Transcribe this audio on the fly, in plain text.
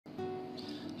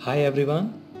Hi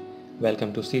everyone,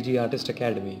 welcome to CG Artist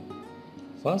Academy.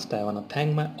 First, I want to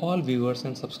thank my all viewers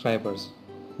and subscribers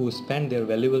who spend their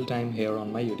valuable time here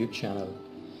on my YouTube channel.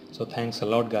 So thanks a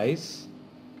lot guys.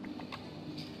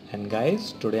 And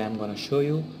guys, today I'm going to show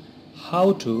you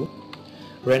how to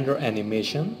render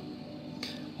animation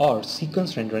or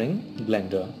sequence rendering in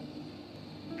Blender.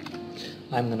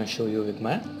 I'm going to show you with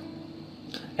my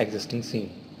existing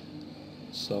scene.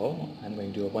 So I'm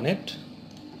going to open it.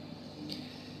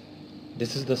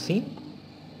 This is the scene.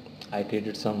 I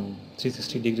created some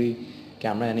 360-degree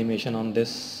camera animation on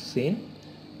this scene,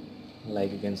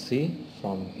 like you can see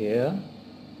from here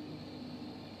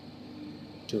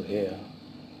to here.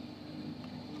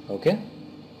 Okay,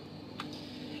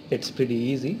 it's pretty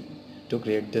easy to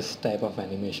create this type of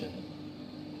animation.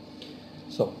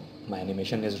 So my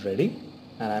animation is ready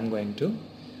and I'm going to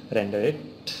render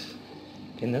it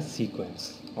in a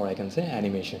sequence, or I can say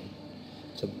animation.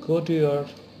 So go to your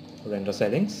render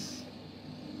settings.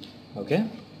 Okay,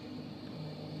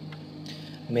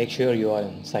 make sure you are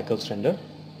in cycles render.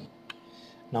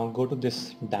 Now go to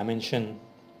this dimension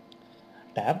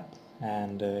tab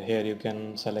and here you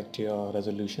can select your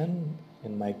resolution.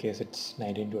 In my case it's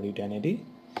 1920 1080,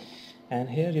 and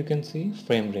here you can see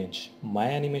frame range.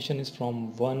 My animation is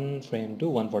from 1 frame to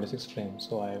 146 frames,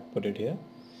 so I put it here.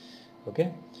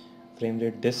 Okay, frame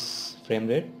rate, this frame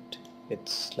rate,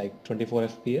 it's like 24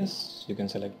 FPS. You can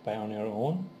select by on your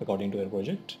own according to your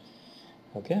project.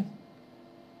 Okay,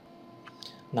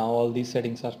 now all these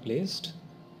settings are placed,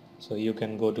 so you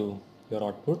can go to your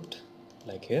output,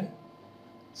 like here,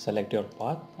 select your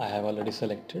path. I have already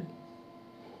selected.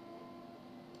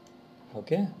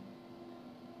 Okay,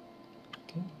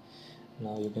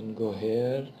 now you can go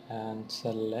here and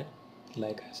select,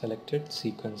 like I selected,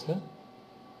 sequencer,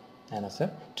 and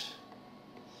accept.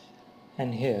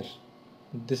 And here,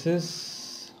 this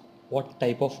is what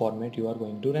type of format you are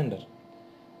going to render.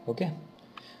 Okay,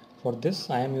 for this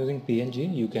I am using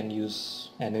PNG. You can use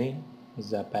any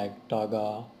ZPEG,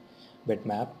 Taga,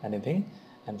 bitmap, anything.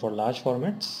 And for large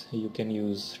formats you can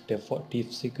use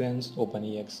TIFF sequence,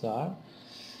 OpenEXR.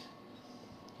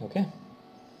 Okay,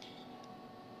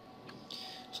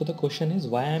 so the question is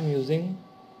why I am using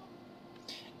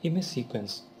image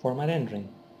sequence for my rendering.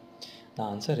 The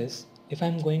answer is, if I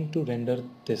am going to render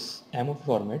this MOV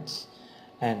formats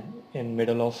and in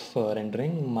middle of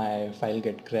rendering my file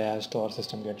get crashed or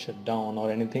system get shut down or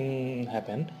anything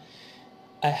happen,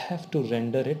 I have to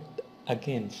render it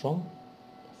again from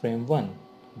frame 1.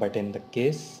 But in the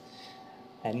case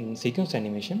and sequence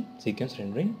animation, sequence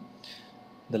rendering,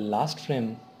 the last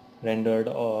frame rendered,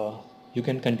 or you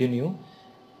can continue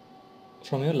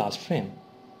from your last frame.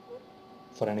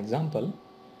 For an example,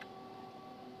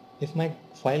 if my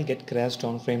file get crashed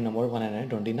on frame number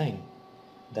 129,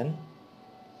 then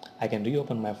I can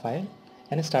reopen my file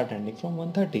and start rendering from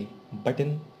 130. But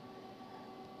in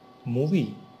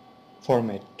movie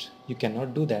format you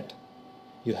cannot do that.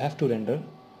 You have to render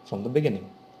from the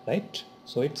beginning, right?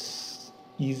 So it's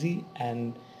easy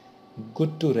and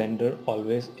good to render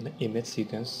always in an image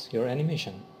sequence your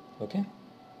animation. Okay,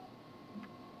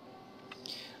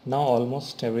 now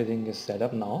almost everything is set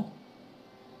up now,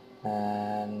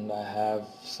 and I have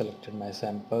selected my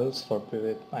samples. For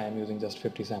I am using just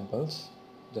 50 samples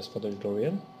just for the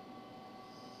tutorial.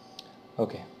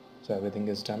 Okay, so everything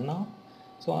is done now,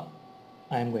 so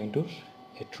I am going to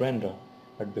hit render.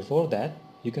 But before that,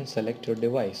 you can select your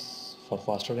device. For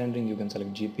faster rendering you can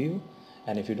select GPU,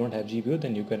 and if you don't have GPU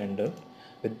then you can render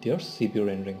with your CPU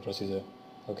rendering procedure.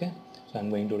 Okay, so I'm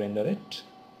going to render it.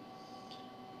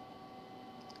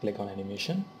 Click on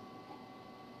animation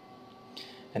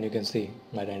and you can see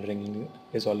my rendering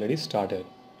is already started.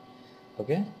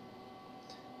 Okay,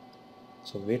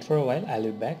 so wait for a while, I'll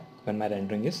be back when my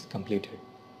rendering is completed.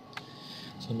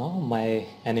 So now my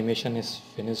animation is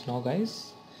finished now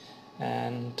guys,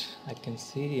 and I can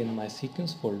see in my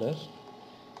sequence folder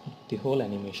the whole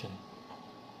animation,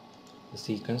 the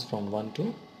sequence from 1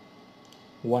 to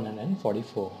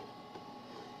 144.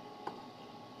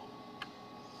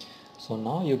 So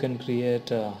now you can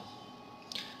create a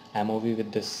MOV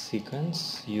with this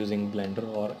sequence using Blender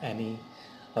or any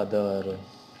other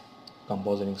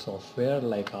compositing software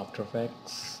like After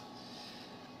Effects.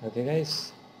 Okay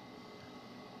guys,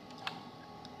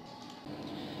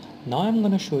 now I'm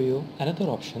going to show you another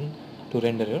option to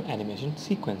render your animation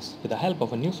sequence with the help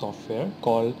of a new software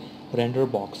called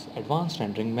RenderBox Advanced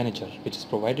Rendering Manager, which is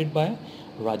provided by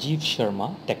Rajiv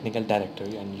Sharma, Technical Director,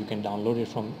 and you can download it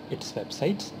from its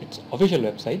website, its official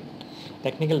website,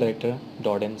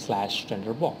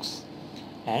 technicaldirector.in/renderbox,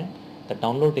 and the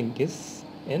download link is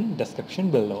in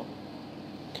description below.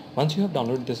 Once you have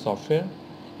downloaded this software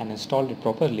and installed it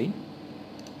properly,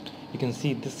 you can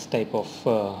see this type of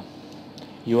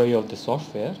UI of the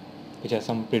software, which has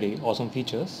some pretty awesome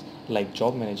features like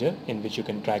Job Manager, in which you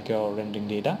can track your rendering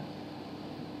data.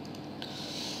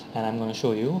 And I'm going to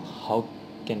show you how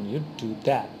can you do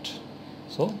that.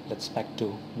 So let's back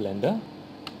to Blender.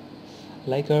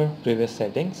 Like our previous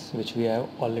settings, which we have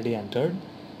already entered,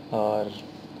 our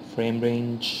frame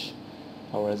range,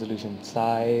 our resolution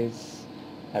size,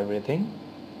 everything.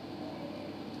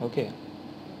 Okay,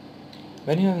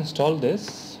 when you have installed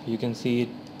this, you can see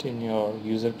it in your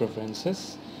user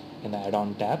preferences in the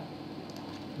add-on tab,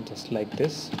 just like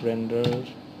this. Render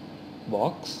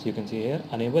box, you can see here,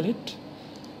 enable it,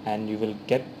 and you will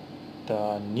get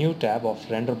the new tab of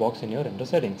render box in your render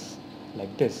settings,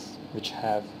 like this, which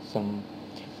have some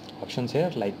options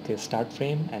here like start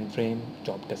frame, end frame,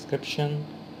 job description,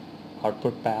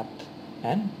 output path,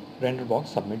 and render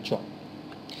box submit job.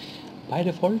 By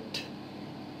default,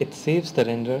 it saves the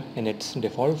render in its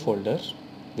default folder,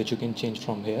 which you can change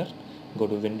from here. Go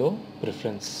to Window,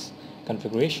 Preference,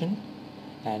 Configuration,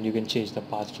 and you can change the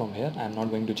path from here. I'm not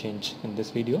going to change in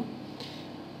this video.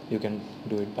 You can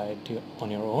do it on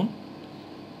your own.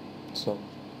 So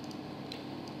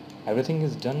everything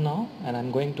is done now, and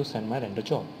I'm going to send my render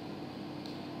job.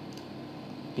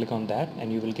 Click on that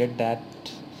and you will get that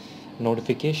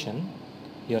notification,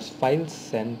 your file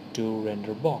sent to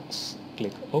RenderBox.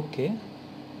 Click OK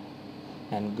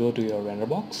and go to your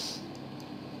RenderBox,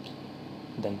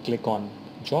 then click on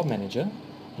Job Manager,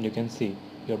 and you can see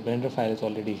your Blender file is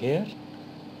already here,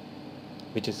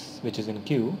 which is in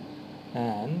queue,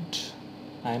 and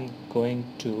I'm going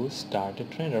to start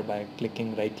it render by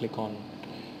clicking right click on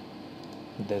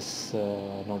this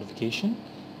notification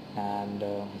and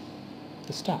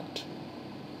start.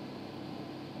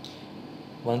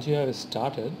 Once you have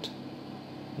started,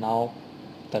 now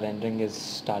the rendering is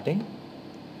starting,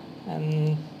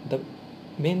 and the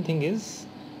main thing is,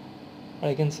 or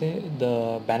I can say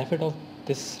the benefit of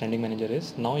this rendering manager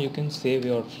is, now you can save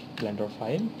your Blender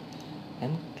file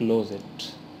and close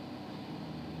it.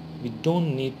 We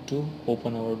don't need to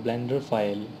open our Blender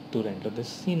file to render this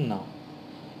scene now.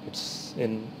 It's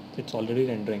already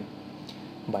rendering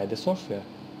by the software.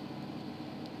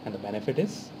 And the benefit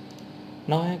is,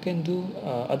 now I can do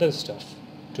other stuff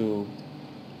to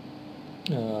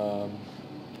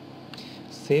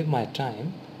save my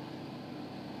time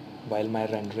while my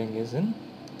rendering is in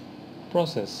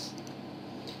process.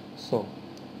 So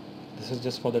this is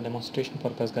just for the demonstration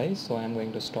purpose, guys, so I am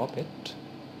going to stop it.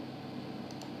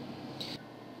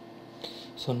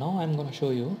 So now I'm going to show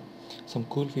you some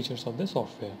cool features of the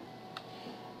software.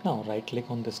 Now right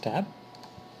click on this tab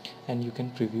and you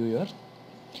can preview your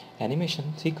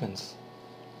animation sequence.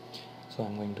 So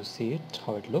I'm going to see it,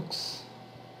 how it looks.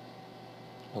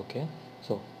 Okay,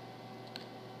 so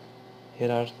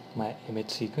here are my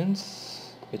image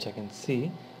sequence, which I can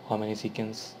see how many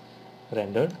sequences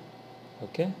rendered.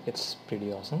 Okay, it's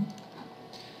pretty awesome.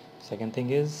 Second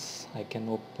thing is, I can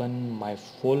open my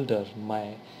folder,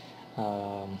 my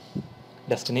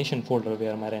destination folder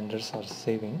where my renders are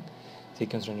saving,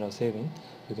 sequence render are saving,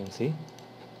 you can see.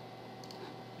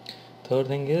 Third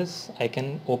thing is, I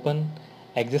can open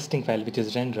existing file which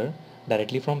is render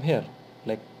directly from here,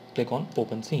 like click on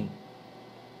open scene.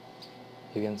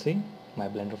 You can see my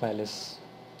Blender file is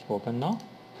open now.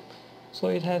 So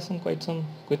it has quite some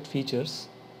good features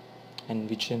and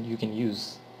which you can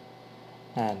use,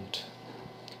 and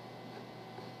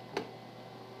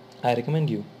I recommend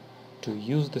you to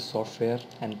use this software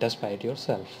and test by it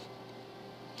yourself.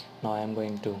 Now I am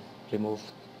going to remove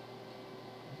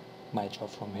my job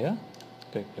from here.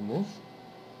 Click remove,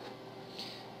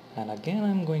 and again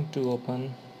I'm going to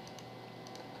open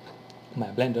my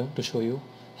Blender to show you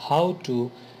how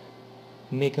to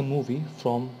make a movie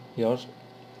from your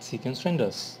sequence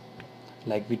renders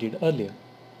like we did earlier.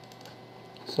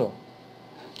 So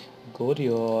go to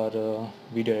your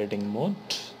video editing mode,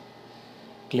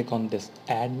 click on this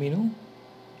add menu,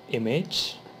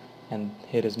 image, and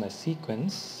here is my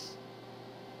sequence,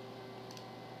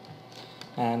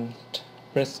 and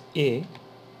press A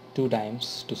 2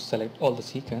 times to select all the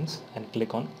sequence and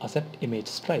click on accept image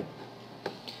stripe.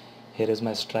 Here is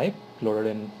my stripe loaded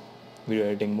in video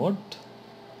editing mode.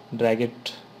 Drag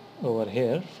it over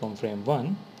here from frame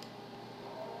 1,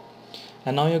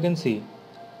 and now you can see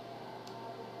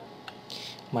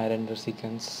my render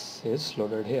sequence is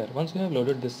loaded here. Once you have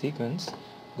loaded this sequence,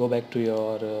 go back to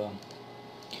your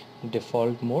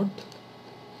default mode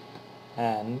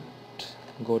and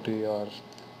go to your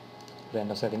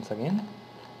render settings again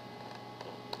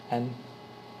and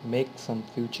make some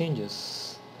few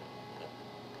changes.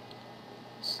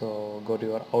 So go to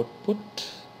your output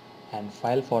and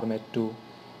file format to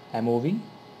MOV,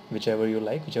 whichever you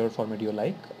like, whichever format you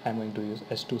like. I'm going to use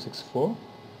S264,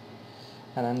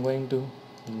 and I'm going to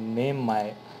name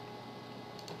my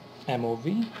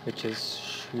MOV, which is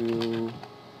shoe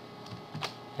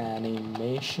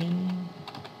animation.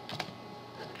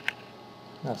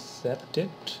 Accept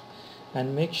it,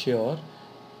 and make sure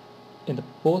in the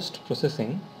post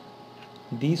processing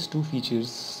these two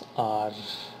features are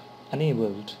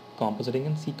enabled, compositing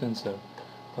and sequencer.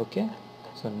 Okay,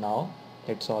 so now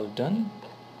it's all done.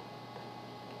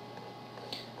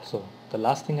 So the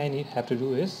last thing I have to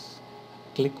do is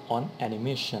click on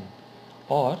animation,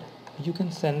 or you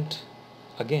can send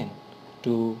again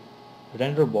to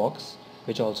RenderBox,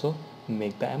 which also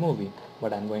make the MOV,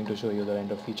 but I'm going to show you the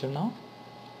render feature now.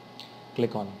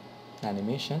 Click on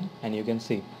animation, and you can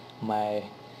see my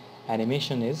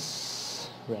animation is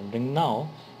rendering now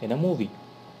in a movie.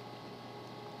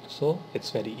 So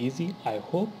it's very easy. I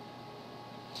hope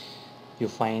you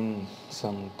find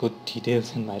some good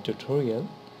details in my tutorial,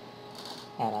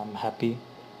 and I'm happy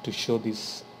to show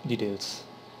these details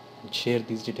and share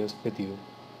these details with you.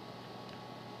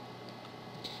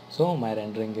 So my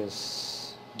rendering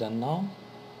is done now.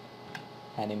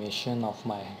 Animation of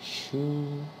my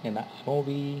shoe in a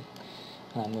movie,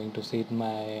 and I'm going to see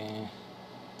my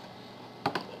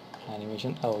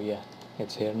animation. Oh yeah,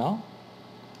 it's here now.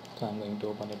 So I'm going to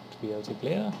open it VLC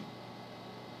player.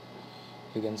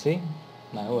 You can see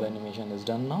my whole animation is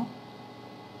done now.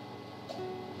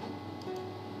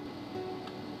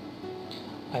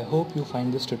 I hope you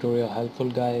find this tutorial helpful,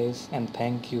 guys, and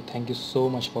thank you so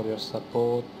much for your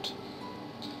support.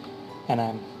 And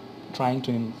I'm trying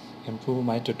to improve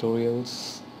my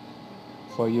tutorials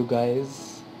for you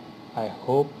guys. I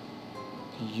hope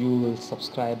you will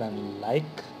subscribe and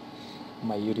like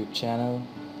my YouTube channel.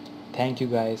 Thank you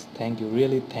guys, thank you,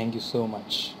 really thank you so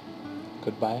much.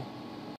 Goodbye.